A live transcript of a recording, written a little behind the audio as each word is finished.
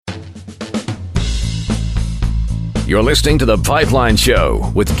You're listening to The Pipeline Show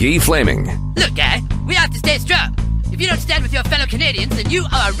with Guy Flaming. Look, guy, we have to stay strong. If you don't stand with your fellow Canadians, then you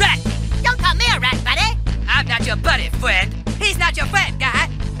are a rat. Don't call me a rat, buddy. I'm not your buddy, friend. He's not your friend, guy.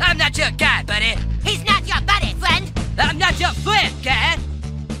 I'm not your guy, buddy. He's not your buddy, friend. I'm not your friend, guy.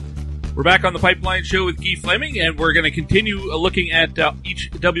 We're back on The Pipeline Show with Guy Fleming, and we're going to continue looking at each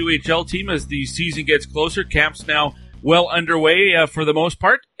WHL team as the season gets closer. Camp's now well underway for the most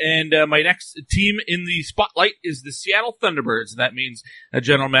part, and my next team in the spotlight is the Seattle Thunderbirds. That means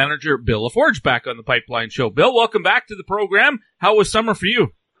General Manager Bil LaForge back on The Pipeline Show. Bill, welcome back to the program. How was summer for you?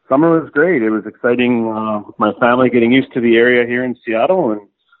 Summer was great. It was exciting with my family getting used to the area here in Seattle and,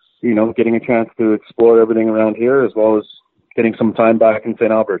 you know, getting a chance to explore everything around here as well as getting some time back in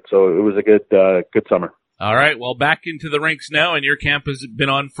St. Albert. So it was a good summer. All right. Well, back into the rinks now, and your camp has been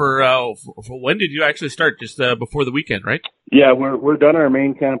on for when did you actually start? Just before the weekend, right? Yeah, we're done our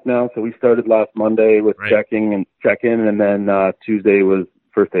main camp now. So we started last Monday with check-in, and then Tuesday was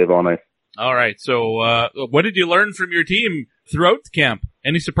first day of on ice. All right. So what did you learn from your team throughout the camp?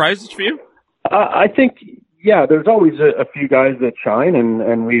 Any surprises for you? I think, yeah, there's always a few guys that shine,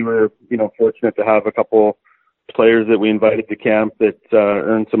 and we were, you know, fortunate to have a couple players that we invited to camp that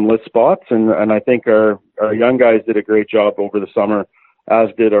earned some list spots, and I think our young guys did a great job over the summer, as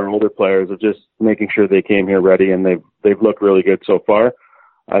did our older players, of just making sure they came here ready, and they've looked really good so far.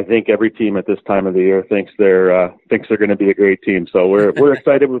 I think every team at this time of the year thinks they're going to be a great team, so we're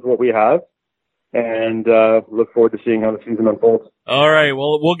excited with what we have, and look forward to seeing how the season unfolds. All right,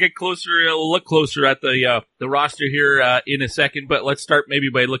 well, we'll get closer. We'll look closer at the roster here in a second, but let's start maybe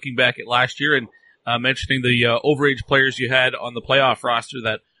by looking back at last year and mentioning the overage players you had on the playoff roster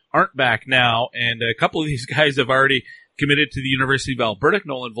that aren't back now, and a couple of these guys have already committed to the University of Alberta.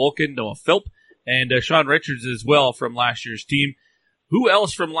 Nolan Volkin, Noah Philp, and Sean Richards as well from last year's team. Who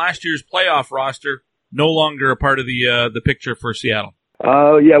else from last year's playoff roster no longer a part of the picture for Seattle?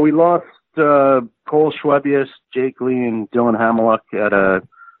 Yeah, we lost Cole Schwebius, Jake Lee, and Dylan Hamiluk at a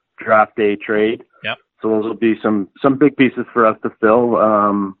draft day trade. Yep. So those will be some big pieces for us to fill.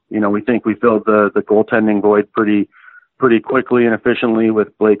 You know, we think we filled the goaltending void pretty quickly and efficiently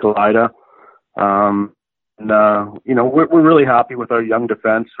with Blake Elida. You know, we're really happy with our young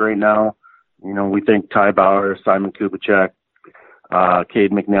defense right now. You know, we think Ty Bauer, Simon Kubicek,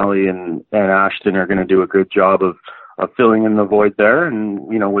 Cade McNally, and Ashton are going to do a good job of filling in the void there.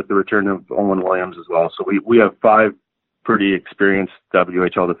 And, you know, with the return of Owen Williams as well. So we have 5 pretty experienced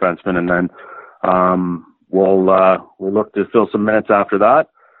WHL defensemen, and then we'll look to fill some minutes after that.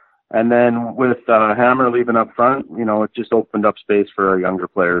 And then with Hammer leaving up front, you know, it just opened up space for our younger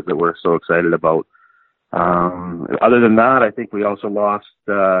players that we're so excited about. Other than that, I think we also lost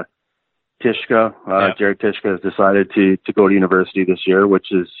Tishka. Jared Tishka has decided to go to university this year,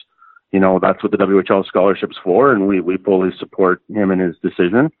 which is, you know, that's what the WHL scholarship's for, and we fully support him in his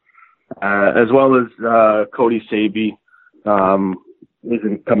decision. As well as Cody Saby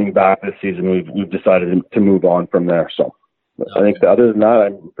isn't coming back this season. We've decided to move on from there. So I think other than that,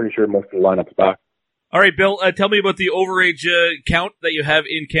 I'm pretty sure most of the lineup's back. All right, Bill, tell me about the overage count that you have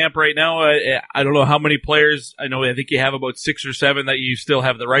in camp right now. I don't know how many players. I think you have about 6 or 7 that you still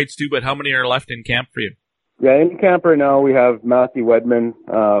have the rights to, but how many are left in camp for you? Yeah, in camp right now we have Matthew Wedman,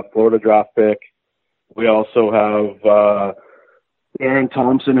 Florida draft pick. We also have Aaron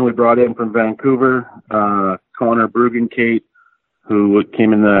Thompson, who we brought in from Vancouver, Connor Brugenkate, who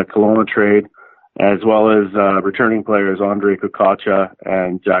came in the Kelowna trade, as well as returning players Andre Kukacha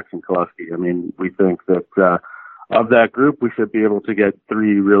and Jackson Kolesky. I mean, we think that of that group, we should be able to get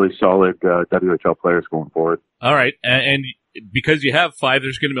 3 really solid WHL players going forward. All right, and because you have 5,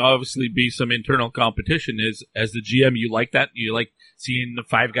 there's going to obviously be some internal competition. As the GM, you like that? You like seeing the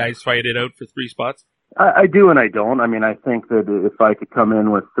 5 guys fight it out for 3 spots? I do and I don't. I mean, I think that if I could come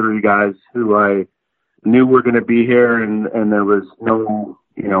in with 3 guys who I knew were going to be here and there was no,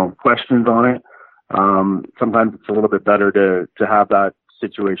 you know, questions on it, sometimes it's a little bit better to have that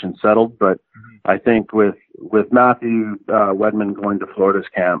situation settled. But I think with Matthew Wedman going to Florida's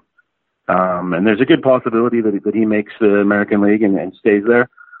camp, and there's a good possibility that he makes the American League and stays there,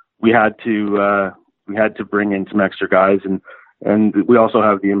 we had to bring in some extra guys, and we also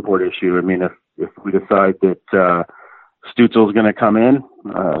have the import issue. I mean, if we decide that Stutzel's going to come in,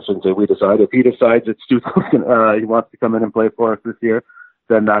 I shouldn't say we decide. If he decides that Stutzel's he wants to come in and play for us this year,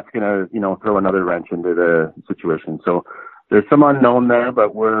 then that's going to, you know, throw another wrench into the situation. So there's some unknown there,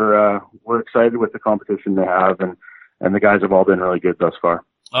 but we're excited with the competition they have, and the guys have all been really good thus far.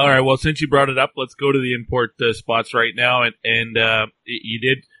 All right. Well, since you brought it up, let's go to the import spots right now. And you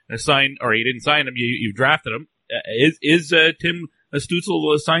did assign, or you didn't sign him. You've drafted him. Is Tim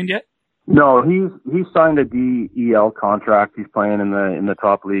Stutzel signed yet? No, he's signed a DEL contract. He's playing in the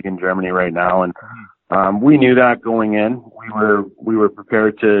top league in Germany right now, and we knew that going in. We were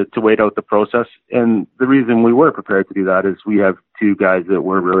prepared to wait out the process, and the reason we were prepared to do that is we have two guys that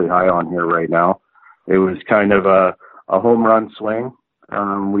we're really high on here right now. It was kind of a home run swing.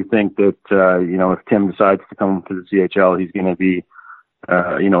 We think that if Tim decides to come to the CHL, he's going to be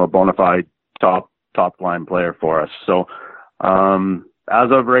a bona fide top line player for us. So as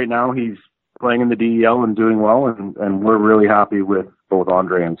of right now, he's playing in the DEL and doing well, and we're really happy with both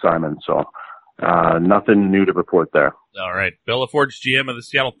Andre and Simon. So nothing new to report there. All right. Bil LaForge, GM of the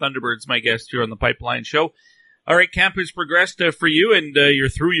Seattle Thunderbirds, my guest here on the Pipeline Show. All right, camp has progressed for you, and you're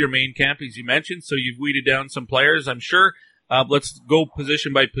through your main camp, as you mentioned, so you've weeded down some players, I'm sure. Let's go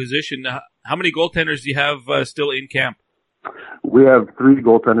position by position. How many goaltenders do you have still in camp? We have 3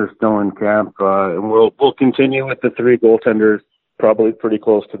 goaltenders still in camp, and we'll continue with the 3 goaltenders probably pretty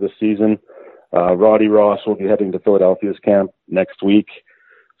close to the season. Roddy Ross will be heading to Philadelphia's camp next week.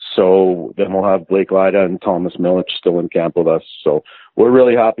 So then we'll have Blake Lyda and Thomas Milic still in camp with us. So we're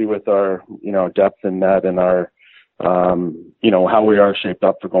really happy with our, depth in that and our, how we are shaped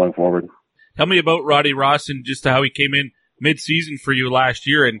up for going forward. Tell me about Roddy Ross and just how he came in mid-season for you last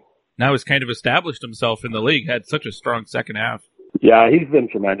year and now has kind of established himself in the league, had such a strong second half. Yeah, he's been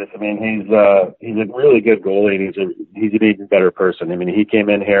tremendous. I mean, he's a really good goalie, and he's an even better person. I mean, he came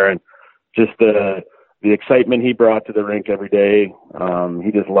in here and just the excitement he brought to the rink every day.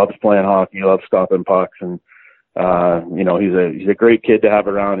 He just loves playing hockey. He loves stopping pucks, and he's a great kid to have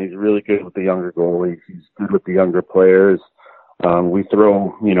around. He's really good with the younger goalies. He's good with the younger players. We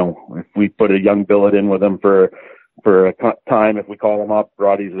throw, if we put a young billet in with him for a time, if we call him up,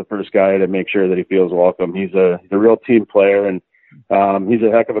 Roddy's the first guy to make sure that he feels welcome. He's a real team player, and he's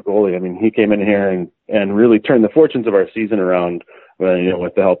a heck of a goalie. I mean, he came in here and really turned the fortunes of our season around,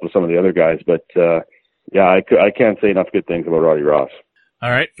 with the help of some of the other guys. But I can't say enough good things about Roddy Ross. All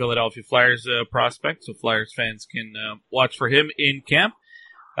right, Philadelphia Flyers prospect, so Flyers fans can watch for him in camp.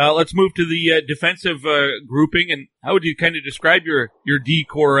 Let's move to the defensive grouping, and how would you kind of describe your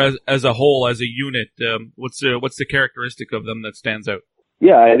D-core as a whole, as a unit? What's the characteristic of them that stands out?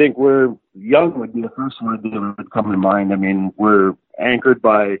 Yeah, I think we're young would be the first word that would come to mind. I mean, we're anchored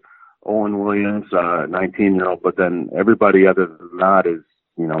by Owen Williams, 19-year-old, but then everybody other than that is,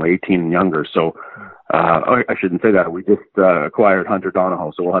 18 and younger. So I shouldn't say that. We just acquired Hunter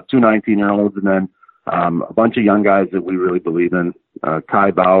Donahoe. So we'll have 2 19-year-olds and then a bunch of young guys that we really believe in.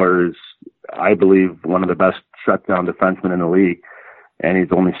 Ty Bauer is, I believe, one of the best shutdown defensemen in the league, and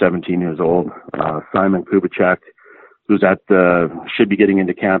he's only 17 years old. Simon Kubicek, who's should be getting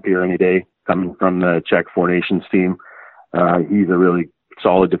into camp here any day, coming from the Czech Four Nations team. He's a really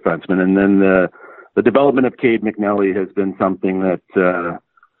solid defenseman. And then the development of Cade McNally has been something that,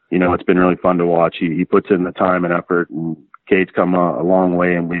 it's been really fun to watch. He puts in the time and effort, and Cade's come a long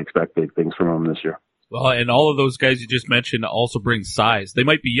way, and we expect big things from him this year. Well, and all of those guys you just mentioned also bring size. They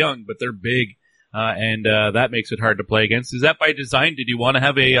might be young, but they're big, and that makes it hard to play against. Is that by design? Did you want to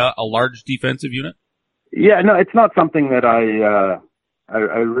have a large defensive unit? Yeah, no, it's not something that I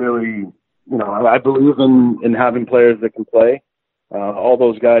really, I believe in having players that can play. All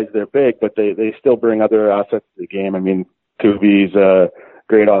those guys, they're big, but they still bring other assets to the game. I mean, Kubi's a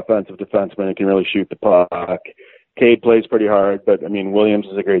great offensive defenseman and can really shoot the puck. Cade plays pretty hard, but I mean, Williams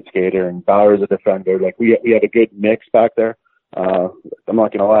is a great skater and Bauer is a defender. Like we have a good mix back there. I'm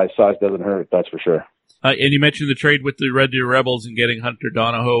not going to lie, size doesn't hurt, that's for sure. And you mentioned the trade with the Red Deer Rebels and getting Hunter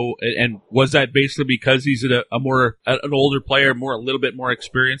Donahoe. And was that basically because he's an older player, a little bit more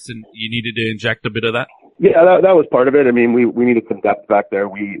experienced, and you needed to inject a bit of that? Yeah, that was part of it. I mean, we needed some depth back there.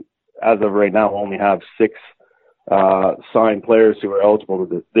 We, as of right now, only have 6 signed players who are eligible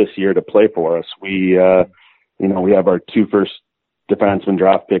this year to play for us. We have our 2 first defenseman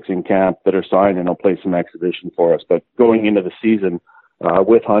draft picks in camp that are signed and they'll play some exhibition for us. But going into the season,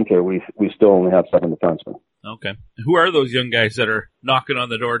 with Hunter, we still only have 7 defensemen. Okay. Who are those young guys that are knocking on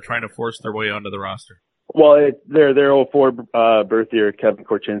the door trying to force their way onto the roster? Well, they're 04 birth year, Kevin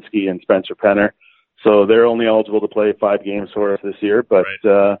Korchinski and Spencer Penner. So they're only eligible to play 5 games for us this year. But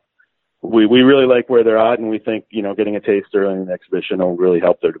right. We really like where they're at, and we think, getting a taste early in the exhibition will really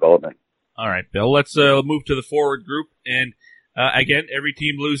help their development. All right, Bill, let's move to the forward group. And again, every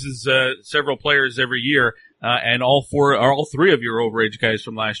team loses several players every year, and all 3 of your overage guys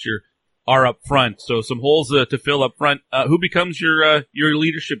from last year are up front. So some holes to fill up front. Who becomes your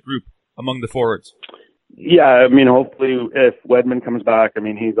leadership group among the forwards? Yeah, I mean, hopefully if Wedman comes back, I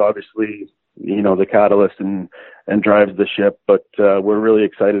mean, he's obviously, the catalyst and drives the ship. But we're really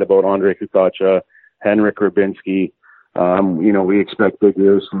excited about Andre Kukacha, Henrik Rubinski, We expect big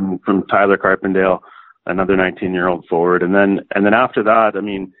years from Tyler Carpendale, another 19-year-old forward. And then after that, I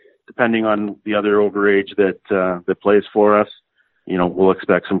mean, depending on the other overage that plays for us, we'll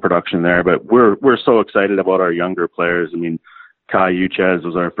expect some production there. But we're so excited about our younger players. I mean, Kai Uchez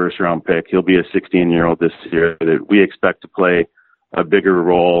was our first-round pick. He'll be a 16-year-old this year that we expect to play a bigger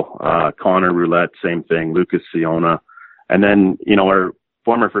role. Connor Roulette, same thing. Lucas Siona. And then, our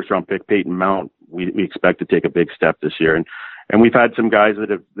former first-round pick, Peyton Mount, we expect to take a big step this year. And we've had some guys that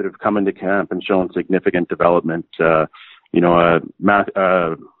have come into camp and shown significant development.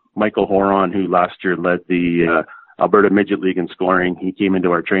 Michael Horon, who last year led the Alberta Midget League in scoring, he came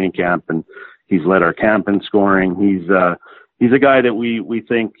into our training camp and he's led our camp in scoring. He's a guy that we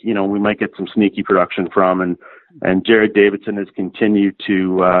think, we might get some sneaky production from. And Jared Davidson has continued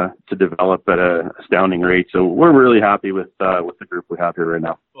to develop at an astounding rate. So we're really happy with the group we have here right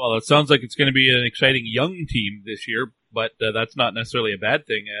now. Well, it sounds like it's going to be an exciting young team this year, but that's not necessarily a bad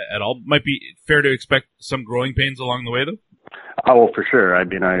thing at all. Might be fair to expect some growing pains along the way, though? Oh, well, for sure. I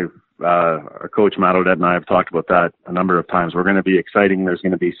mean, our coach Matt Odette and I have talked about that a number of times. We're going to be exciting. There's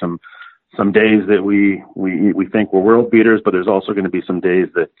going to be some days that we think we're world beaters, but there's also going to be some days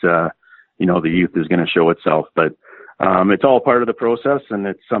that the youth is going to show itself. But it's all part of the process, and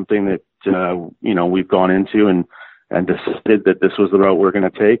it's something that we've gone into and decided that this was the route we're going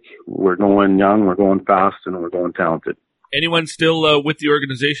to take. We're going young, we're going fast, and we're going talented. Anyone still with the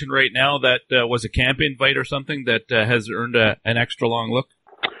organization right now that was a camp invite or something that has earned an extra long look?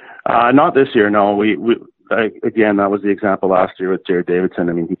 Not this year, no. Again, that was the example last year with Jared Davidson.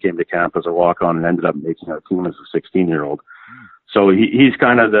 I mean, he came to camp as a walk-on and ended up making our team as a 16-year-old. So he's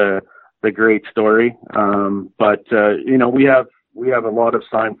kind of the great story. But we have a lot of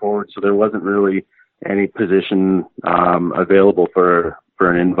sign forwards, so there wasn't really any position available for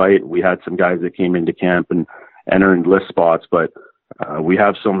an invite. We had some guys that came into camp and earned list spots, but we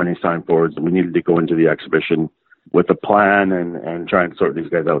have so many sign forwards that we needed to go into the exhibition with a plan and try and sort these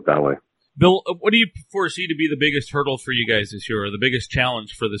guys out that way. Bill, what do you foresee to be the biggest hurdle for you guys this year, or the biggest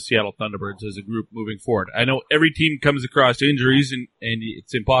challenge for the Seattle Thunderbirds as a group moving forward? I know every team comes across injuries, and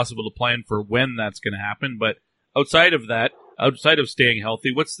it's impossible to plan for when that's going to happen, but outside of staying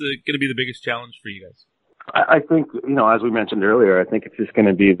healthy, what's going to be the biggest challenge for you guys? I think, as we mentioned earlier, I think it's just going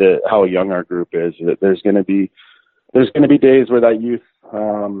to be how young our group is. That there's going to be days where that youth,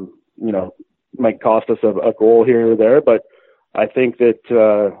 might cost us a goal here or there, but I think that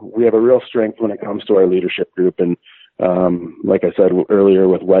we have a real strength when it comes to our leadership group. And like I said earlier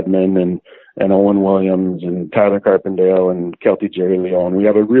with Wedman and Owen Williams and Tyler Carpendale and Kelty Jerry Leon, we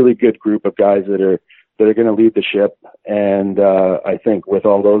have a really good group of guys that are going to lead the ship. And I think with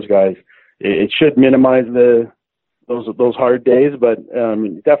all those guys, it should minimize those hard days. But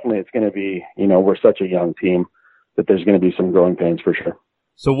definitely it's going to be, we're such a young team that there's going to be some growing pains for sure.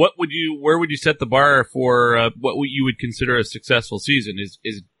 So where would you set the bar for what you would consider a successful season?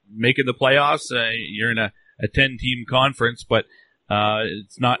 Is making the playoffs? You're in a 10-team conference, but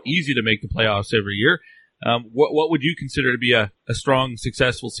it's not easy to make the playoffs every year. What would you consider to be a strong,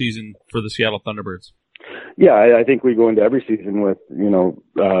 successful season for the Seattle Thunderbirds? Yeah, I think we go into every season with,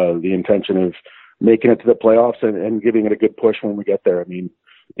 the intention of making it to the playoffs and giving it a good push when we get there. I mean,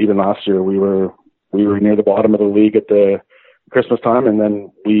 even last year we were near the bottom of the league at the Christmas time, and then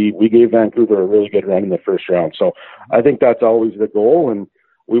we gave Vancouver a really good run in the first round. So I think that's always the goal, and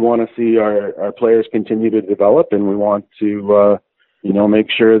we want to see our players continue to develop, and we want to make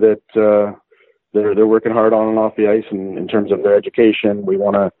sure that they're working hard on and off the ice in terms of their education. We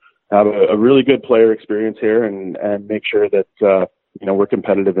want to have a really good player experience here and make sure that we're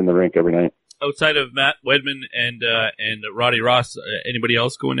competitive in the rink every night. Outside of Matt Wedman and Roddy Ross, anybody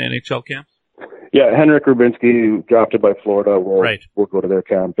else going to NHL camps? Yeah, Henrik Rubinski, drafted by Florida, will go to their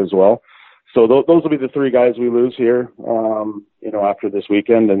camp as well. So those will be the three guys we lose here, after this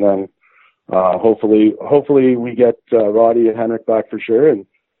weekend, and then hopefully we get Roddy and Henrik back for sure. And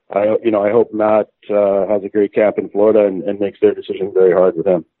I hope Matt has a great camp in Florida and makes their decision very hard with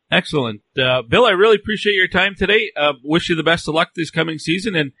him. Excellent, Bill. I really appreciate your time today. Wish you the best of luck this coming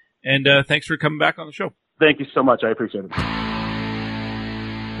season, and thanks for coming back on the show. Thank you so much. I appreciate it.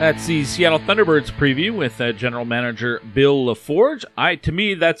 That's the Seattle Thunderbirds preview with General Manager Bil LaForge. I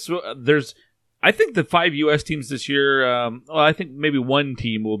think the 5 U.S. teams this year, I think maybe one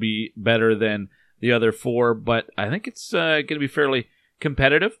team will be better than the other 4, but I think it's going to be fairly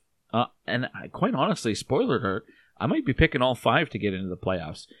competitive. And quite honestly, spoiler alert, I might be picking all 5 to get into the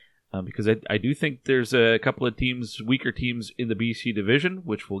playoffs because I do think there's a couple of weaker teams in the BC division,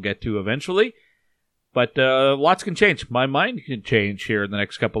 which we'll get to eventually. But lots can change. My mind can change here in the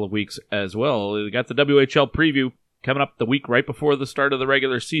next couple of weeks as well. We got the WHL preview coming up the week right before the start of the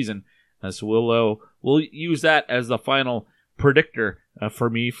regular season. So we'll use that as the final predictor for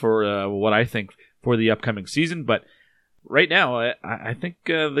me for what I think for the upcoming season. But right now, I think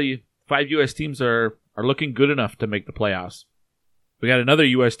the 5 U.S. teams are looking good enough to make the playoffs. We got another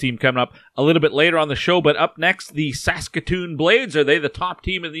U.S. team coming up a little bit later on the show, but up next, the Saskatoon Blades. Are they the top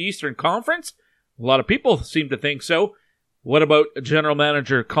team in the Eastern Conference? A lot of people seem to think so. What about General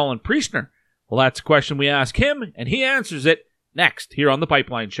Manager Colin Priestner? Well, that's a question we ask him, and he answers it next here on The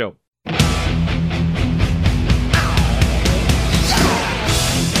Pipeline Show.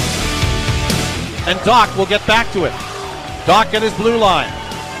 And Doc will get back to it. Doc at his blue line.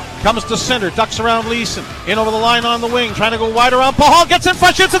 Comes to center, ducks around Leeson. In over the line on the wing, trying to go wide around. Pahal gets in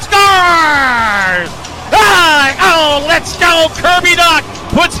front, shoots and scores! Oh, let's go! Kirby Doc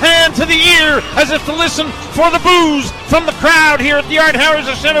puts hand to the ear as if to listen for the boos from the crowd here at the Art Harris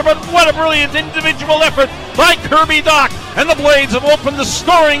Center. But what a brilliant individual effort by Kirby Doc. And the Blades have opened the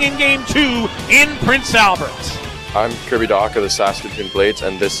scoring in Game 2 in Prince Albert. I'm Kirby Doc of the Saskatoon Blades,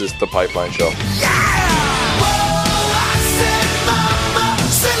 and this is The Pipeline Show.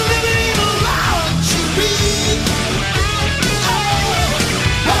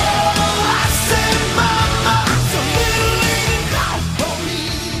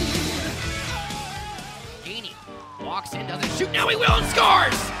 Now he will and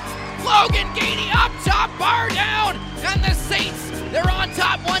scores! Logan Gainey up top, bar down, and the Saints, they're on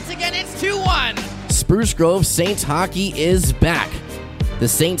top once again. It's 2-1. Spruce Grove Saints hockey is back. The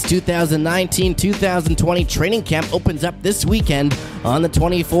Saints 2019-2020 training camp opens up this weekend on the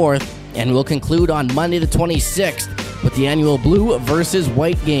 24th and will conclude on Monday the 26th with the annual blue versus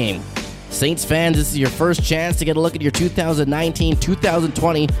white game. Saints fans, this is your first chance to get a look at your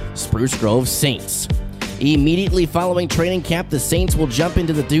 2019-2020 Spruce Grove Saints. Immediately following training camp, the Saints will jump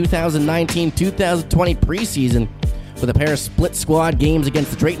into the 2019-2020 preseason with a pair of split squad games against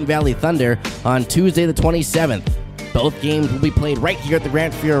the Drayton Valley Thunder on Tuesday the 27th. Both games will be played right here at the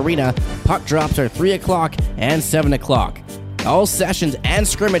Grant Fuhr Arena. Puck drops are 3 o'clock and 7 o'clock. All sessions and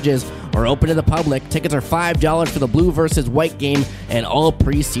scrimmages are open to the public. Tickets are $5 for the blue versus white game and all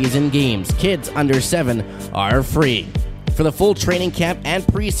preseason games. Kids under 7 are free. For the full training camp and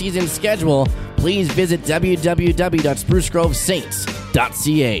preseason schedule, please visit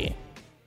www.sprucegrovesaints.ca.